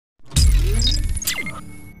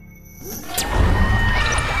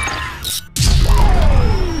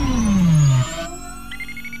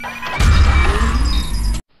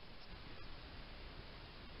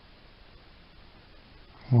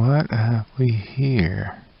we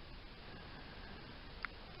here?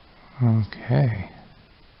 Okay.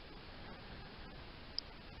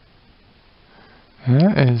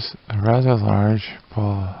 That is a rather large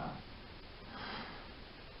ball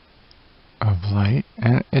of light,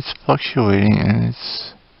 and it's fluctuating in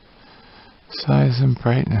its size and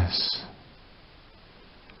brightness.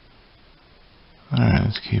 Alright,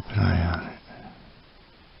 let's keep an eye on it.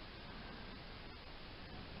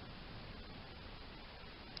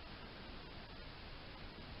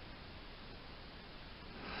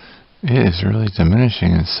 It is really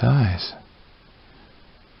diminishing in size.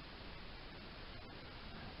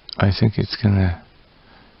 I think it's gonna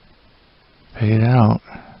fade out.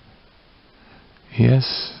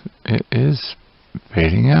 Yes, it is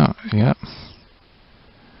fading out. Yep.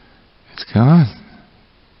 It's gone.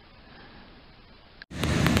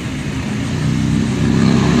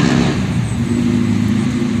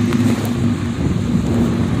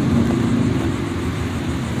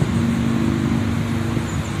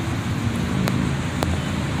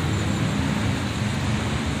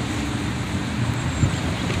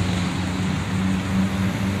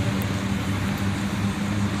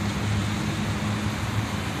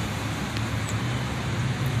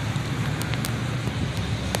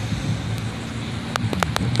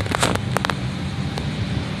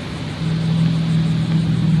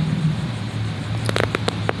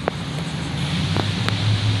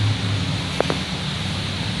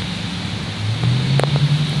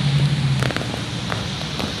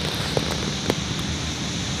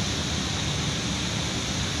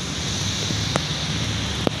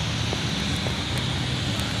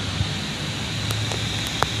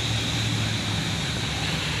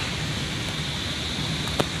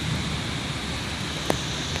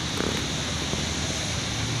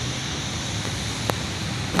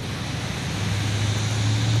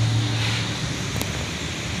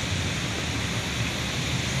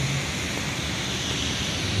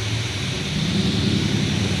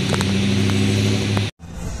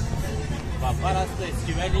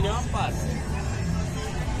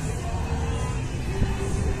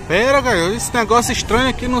 Pera, cara, olha esse negócio estranho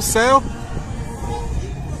aqui no céu.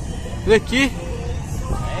 Olha aqui.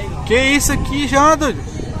 Que isso aqui já, doido?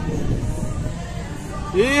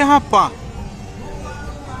 Ih, rapaz.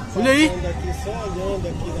 Olha aí.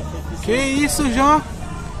 Que isso já?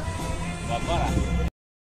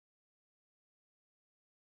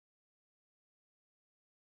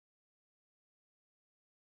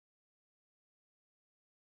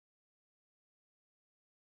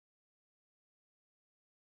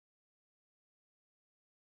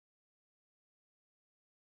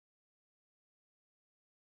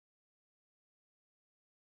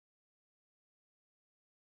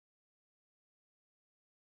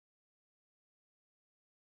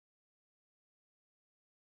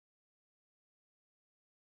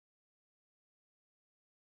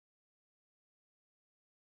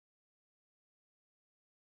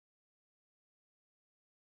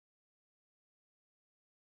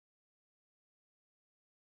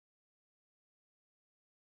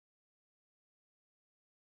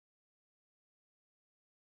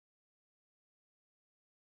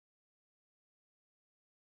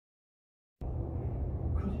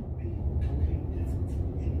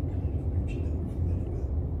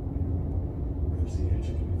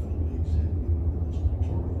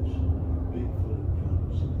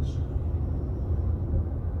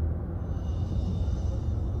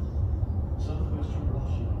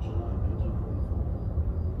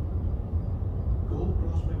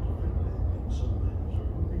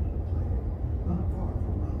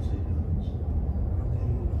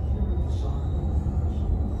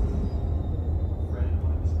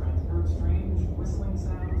 Whistling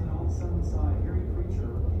sounds, and all of a sudden saw an eerie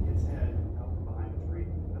creature peek its head out from behind a tree.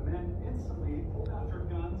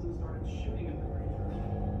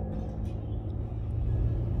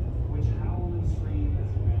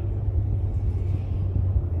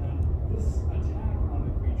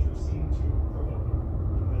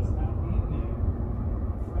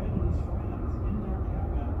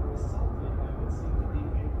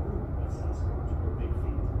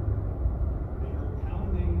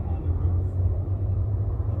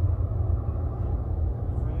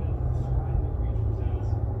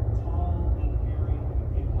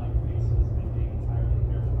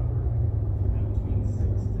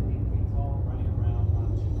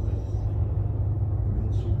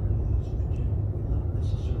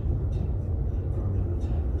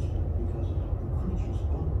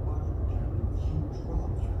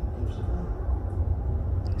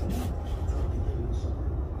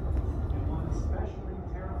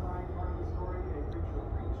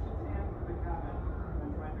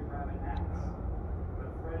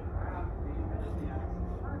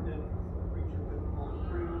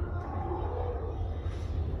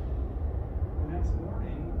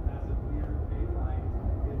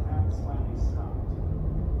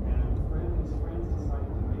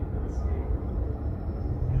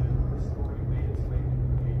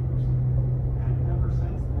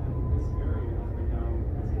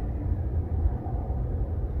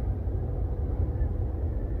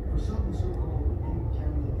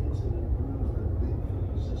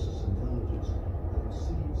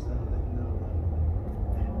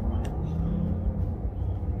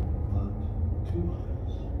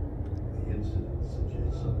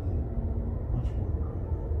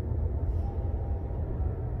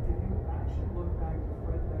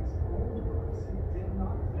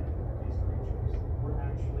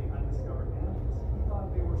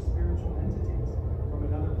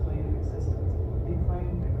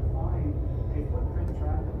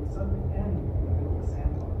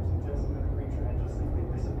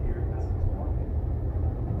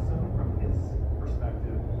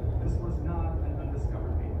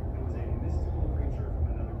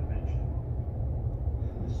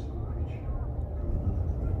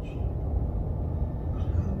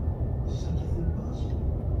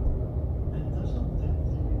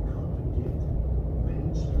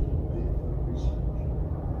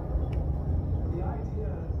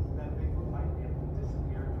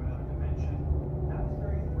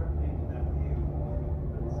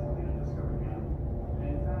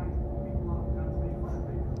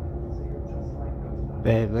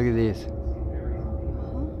 Babe, look at these.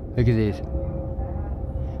 Look at these.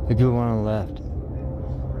 Look at the one on the left.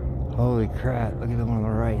 Holy crap, look at the one on the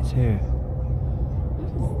right too.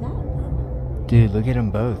 Dude, look at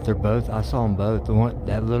them both. They're both, I saw them both. The one,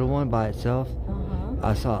 that little one by itself,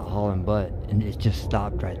 I saw it hauling butt and it just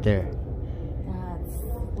stopped right there.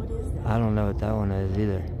 What is that? I don't know what that one is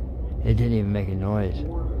either. It didn't even make a noise.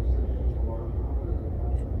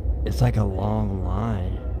 It's like a long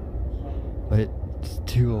line, but it's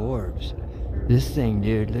 2 orbs. This thing,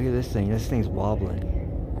 dude, look at this thing. This thing's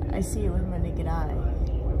wobbling. I see it with my naked eye.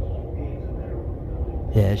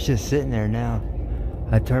 Yeah, it's just sitting there now.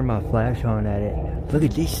 I turned my flash on at it. Look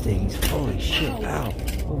at these things. Holy shit. Ow.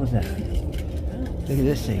 What was that? Look at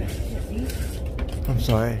this thing. I'm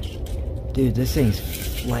sorry. Dude, this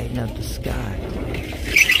thing's lighting up the sky.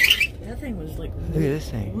 That thing was like... Look at this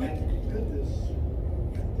thing.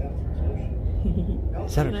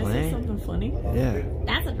 Is that a plane? Can I say something funny? Yeah.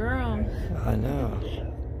 That's a drone. I know.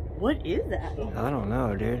 What is that? I don't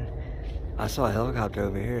know, dude. I saw a helicopter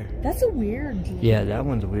over here. That's a weird... Yeah, that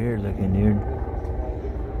one's weird looking, dude.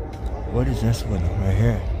 What is this one right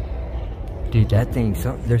here? Dude, that thing,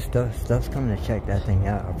 there's stuff's coming to check that thing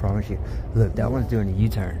out, I promise you. Look, that one's doing a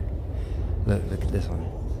U-turn. Look at this one.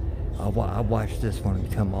 I watched this one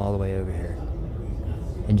come all the way over here.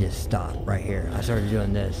 And just stop right here. I started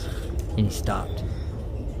doing this, and he stopped.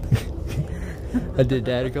 I did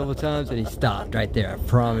that a couple times, and he stopped right there, I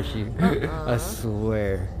promise you. I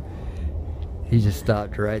swear. He just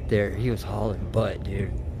stopped right there. He was hauling butt,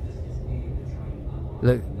 dude.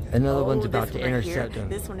 Look. Another one's about to intercept him.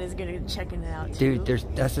 This one is gonna checking it out too. Dude,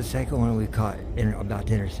 that's the second one we caught about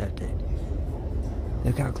to intercept it.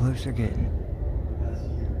 Look how close they're getting.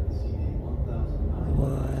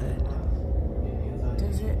 What?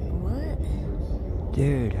 Does it what?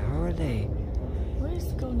 Dude, how are they? What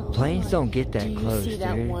is going on? Planes don't get that close, Do you see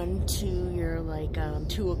that dude. one to your like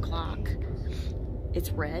 2 o'clock? It's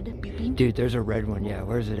red beeping. Dude, there's a red one. Yeah,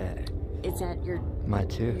 where's it at? It's at your My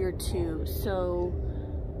 2. Your 2. So.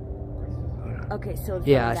 Okay, so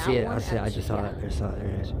yeah, I see it. I see it. I just saw it. I saw it. There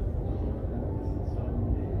it is.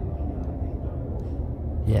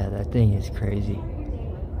 Yeah, that thing is crazy.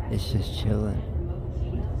 It's just chilling.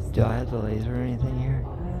 Do I have the laser or anything here?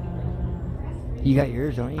 You got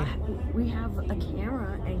yours, don't you? We have a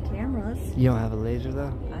camera and cameras. You don't have a laser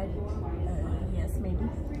though? Yes, maybe.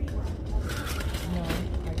 No.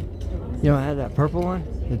 You don't have that purple one?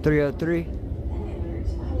 The 303?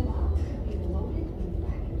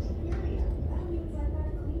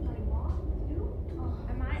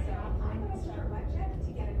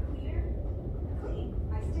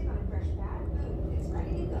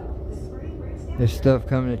 There's stuff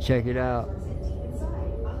coming to check it out.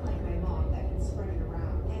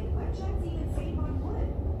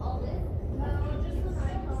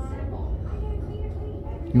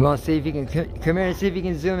 You want to see if you can come here and see if you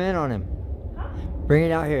can zoom in on him? Bring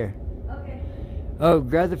it out here. Okay. Oh,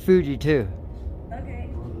 grab the Fuji too. Okay.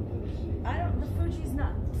 The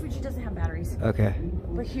Fuji doesn't have batteries. Okay.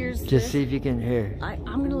 But here's just see if you can hear. I'm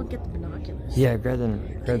gonna look at the binoculars. Yeah, grab the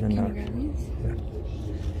binoculars. Yeah.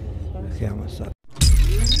 Okay, I'm gonna stop.